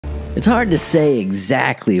It's hard to say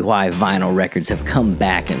exactly why vinyl records have come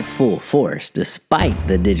back in full force despite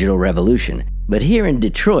the digital revolution. But here in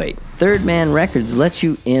Detroit, Third Man Records lets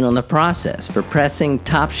you in on the process for pressing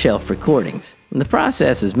top-shelf recordings. And the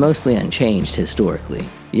process is mostly unchanged historically,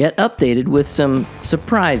 yet updated with some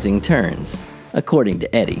surprising turns, according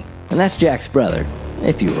to Eddie. And that's Jack's brother,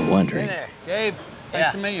 if you were wondering. Hey there. Gabe,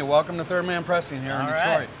 nice to meet you. Welcome to Third Man Pressing here in Detroit.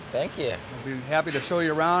 Right. Thank you. We'll be happy to show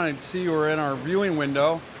you around and see you in our viewing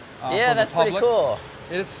window. Yeah, that's pretty cool.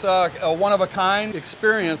 It's a one-of-a-kind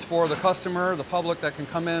experience for the customer, the public that can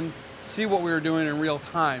come in, see what we were doing in real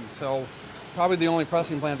time. So probably the only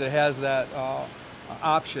pressing plant that has that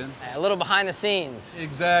option. A little behind the scenes.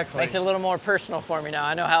 Exactly. Makes it a little more personal for me now.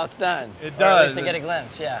 I know how it's done. It does. Or at least to get a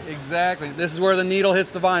glimpse, yeah. Exactly. This is where the needle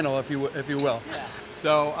hits the vinyl, if you will. Yeah.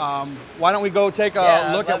 So why don't we go take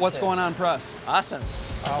a look at what's going on press. Awesome.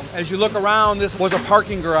 As you look around, this was a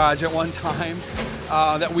parking garage at one time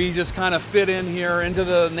that we just kind of fit in here into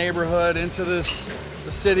the neighborhood, into the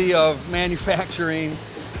city of manufacturing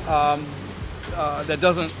that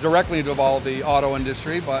doesn't directly involve the auto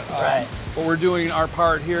industry, but we're doing our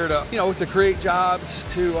part here to, to create jobs,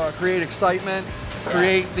 to create excitement,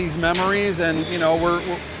 create these memories, and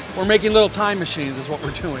we're making little time machines is what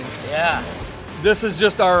we're doing. Yeah. This is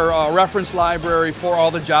just our reference library for all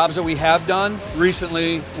the jobs that we have done.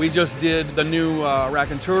 Recently, we just did the new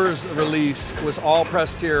Raconteurs release. It was all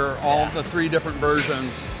pressed here, all the 3 different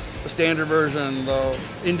versions. The standard version, the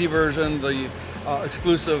indie version, the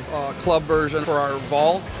exclusive club version for our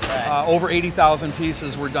vault. Over 80,000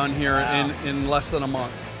 pieces were done here in less than a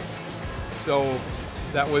month. So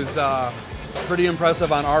that was pretty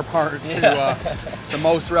impressive on our part the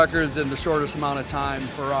most records in the shortest amount of time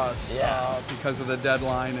for us because of the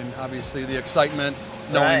deadline and obviously the excitement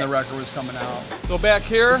knowing the record was coming out. So back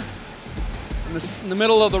here in the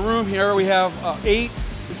middle of the room here we have 8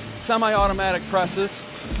 semi-automatic presses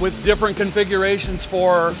with different configurations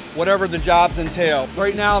for whatever the jobs entail.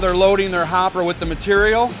 Right now they're loading their hopper with the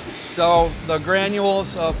material. So the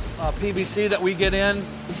granules of PVC that we get in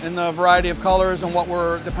the variety of colors and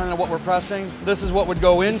depending on what we're pressing, this is what would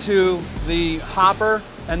go into the hopper,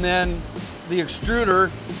 and then the extruder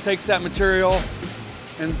takes that material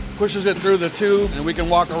and pushes it through the tube, and we can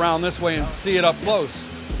walk around this way and see it up close.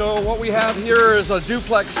 So what we have here is a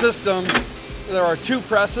duplex system. There are 2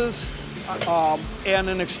 presses and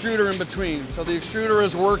an extruder in between. So the extruder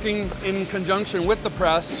is working in conjunction with the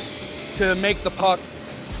press to make the puck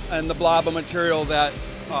and the blob of material that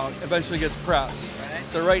eventually gets pressed.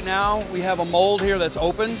 So right now we have a mold here that's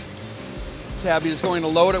opened. Tabby is going to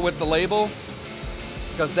load it with the label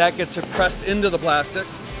because that gets pressed into the plastic.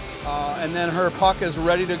 And then her puck is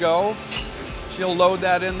ready to go. She'll load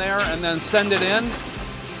that in there and then send it in.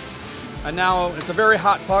 And now it's a very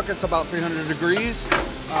hot puck, it's about 300 degrees.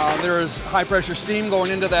 There is high pressure steam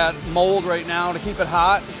going into that mold right now to keep it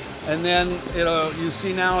hot. And then you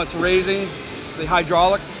see now it's raising. The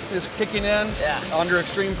hydraulic is kicking in under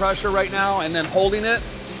extreme pressure right now and then holding it.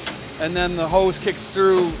 And then the hose kicks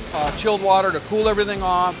through chilled water to cool everything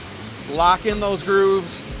off, lock in those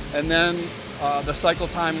grooves, and then the cycle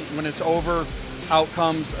time, when it's over, out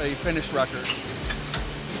comes a finished record.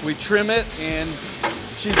 We trim it, and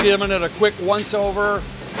she's giving it a quick once-over,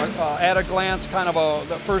 at a glance, kind of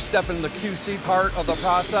the first step in the QC part of the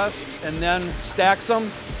process, and then stacks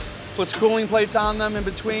them, puts cooling plates on them in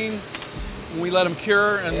between. We let them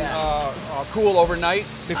cure and cool overnight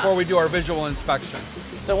before we do our visual inspection.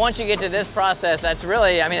 So once you get to this process, that's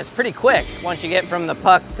really, it's pretty quick. Once you get from the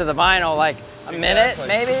puck to the vinyl, like a minute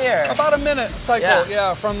maybe? Or? About a minute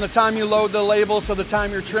cycle, from the time you load the label to the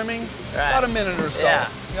time you're trimming, about a minute or so.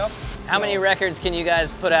 Yep. How many records can you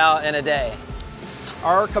guys put out in a day?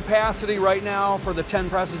 Our capacity right now for the 10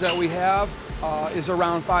 presses that we have is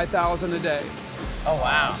around 5,000 a day. Oh,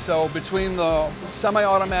 wow. So between the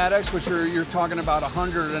semi-automatics, which you're talking about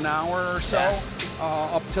 100 an hour or so,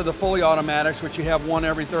 up to the fully automatics, which you have one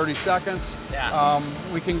every 30 seconds,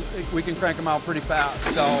 we can crank them out pretty fast.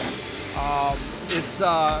 So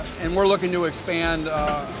and we're looking to expand,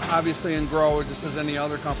 obviously, and grow just as any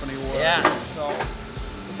other company would. So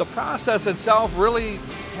the process itself really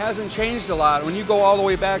hasn't changed a lot. When you go all the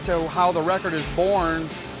way back to how the record is born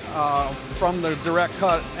from the direct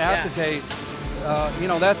cut acetate,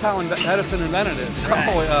 that's how Edison invented it. So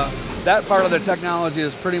that part of the technology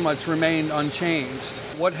has pretty much remained unchanged.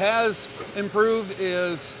 What has improved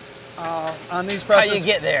is on these presses. How you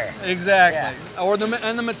get there. Exactly. Or the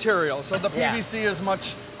material. So the PVC is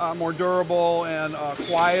much more durable and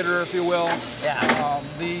quieter, if you will.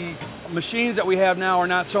 The machines that we have now are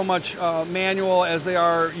not so much manual as they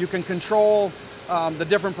are. You can control the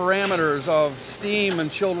different parameters of steam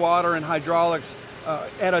and chilled water and hydraulics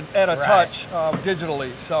at a Right. touch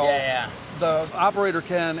digitally. So Yeah. the operator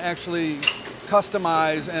can actually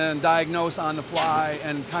customize and diagnose on the fly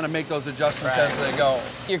and kind of make those adjustments Right. as they go.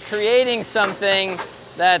 You're creating something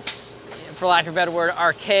that's, for lack of a better word,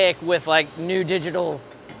 archaic with like new digital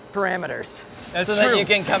parameters. That's so true. that you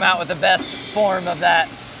can come out with the best form of that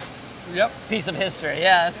Yep. piece of history.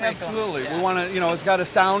 Yeah, that's pretty Absolutely. cool. We want to, it's got to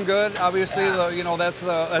sound good. Obviously, Yeah.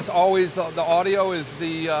 that's always the audio is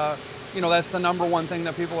the, that's the number one thing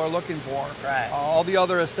that people are looking for. Right. All the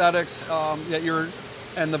other aesthetics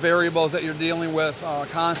and the variables that you're dealing with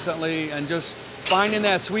constantly, and just finding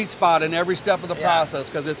that sweet spot in every step of the process,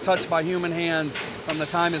 because it's touched by human hands from the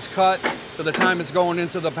time it's cut to the time it's going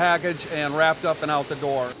into the package and wrapped up and out the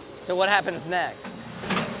door. So what happens next?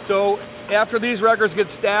 So after these records get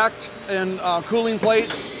stacked, and cooling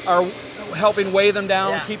plates are helping weigh them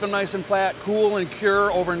down, keep them nice and flat, cool and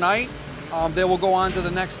cure overnight, they will go on to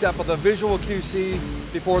the next step of the visual QC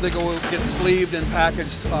before they go get sleeved and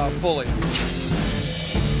packaged fully.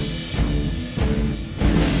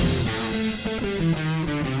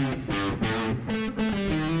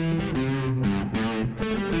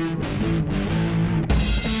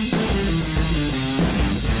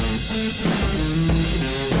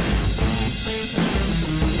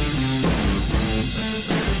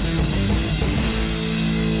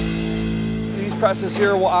 Presses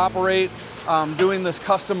here will operate doing this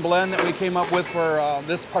custom blend that we came up with for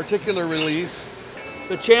this particular release.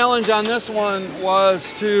 The challenge on this one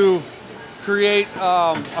was to create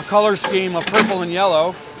a color scheme of purple and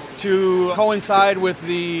yellow to coincide with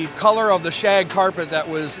the color of the shag carpet that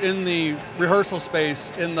was in the rehearsal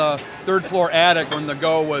space in the third floor attic when the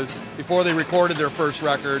Go was, before they recorded their first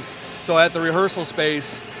record. So at the rehearsal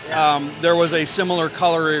space, there was a similar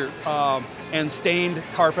color and stained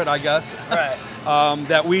carpet, I guess, Right.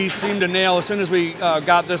 that we seemed to nail. As soon as we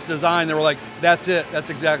got this design, they were like, that's it, that's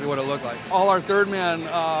exactly what it looked like. All our Third Man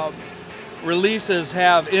releases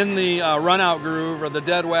have in the runout groove or the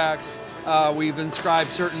dead wax, we've inscribed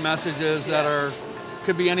certain messages that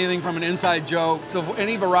could be anything from an inside joke to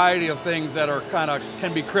any variety of things that are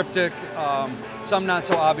can be cryptic, some not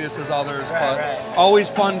so obvious as others, but always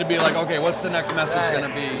fun to be like, okay, what's the next message going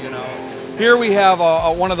to be, Here we have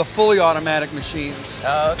one of the fully automatic machines.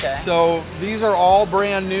 Oh, okay. So these are all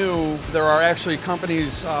brand new. There are actually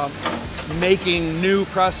companies making new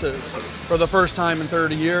presses for the first time in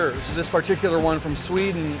 30 years. This particular one from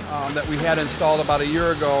Sweden that we had installed about a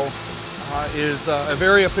year ago is a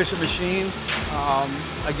very efficient machine.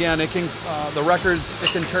 Again, it can it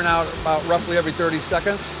can turn out about roughly every 30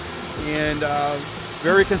 seconds, and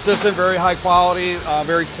very consistent, very high quality,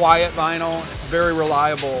 very quiet vinyl, very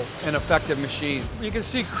reliable and effective machine. You can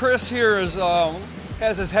see Chris here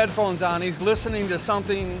has his headphones on. He's listening to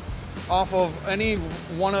something off of any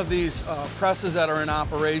one of these presses that are in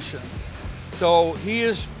operation. So he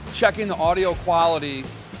is checking the audio quality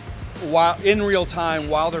in real time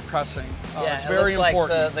while they're pressing. It's very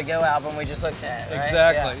important. Like the Go album we just looked at, right?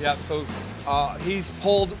 Exactly, yeah. So he's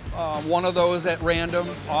pulled one of those at random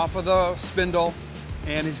off of the spindle,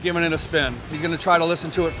 and he's giving it a spin. He's going to try to listen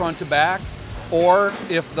to it front to back, or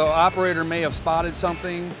if the operator may have spotted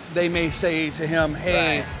something, they may say to him,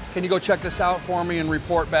 hey, can you go check this out for me and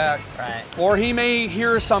report back? Right. Or he may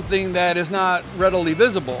hear something that is not readily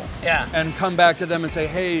visible and come back to them and say,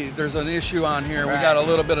 hey, there's an issue on here. We got a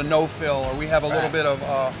little bit of no-fill, or we have a little bit of,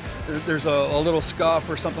 there's a little scuff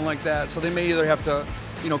or something like that. So they may either have to,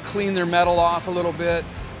 clean their metal off a little bit,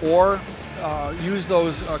 or use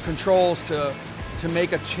those controls to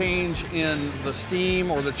make a change in the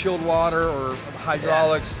steam or the chilled water or the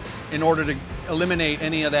hydraulics in order to eliminate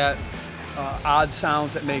any of that odd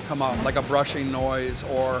sounds that may come up, like a brushing noise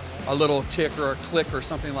or a little tick or a click or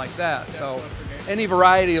something like that. So any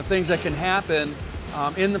variety of things that can happen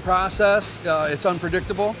in the process. It's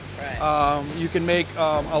unpredictable. You can make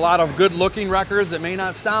a lot of good-looking records that may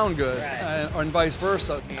not sound good, and vice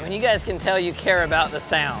versa. I mean, you guys can tell you care about the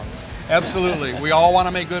sound. Absolutely. We all want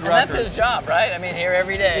to make good records. That's his job, right? I mean, here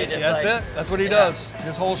every day. That's it. That's what he does.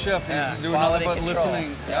 His whole shift. He's doing nothing but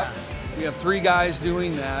listening. We have 3 guys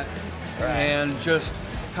doing that, and just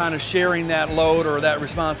kind of sharing that load or that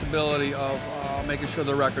responsibility of making sure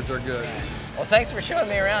the records are good. Well, thanks for showing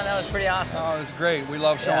me around. That was pretty awesome. Oh, it was great. We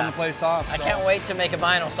love showing the place off. So. I can't wait to make a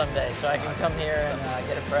vinyl someday so I can come here and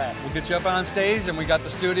get a press. We'll get you up on stage, and we got the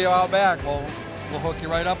studio out back. We'll hook you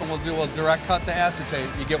right up, and we'll do a direct cut to acetate.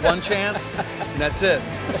 You get one chance, and that's it.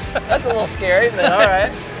 That's a little scary, but all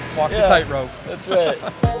right. Walk the tightrope. That's right.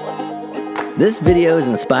 This video is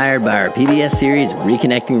inspired by our PBS series,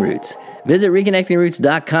 Reconnecting Roots. Visit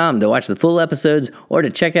reconnectingroots.com to watch the full episodes or to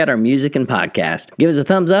check out our music and podcast. Give us a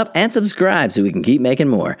thumbs up and subscribe so we can keep making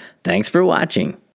more. Thanks for watching.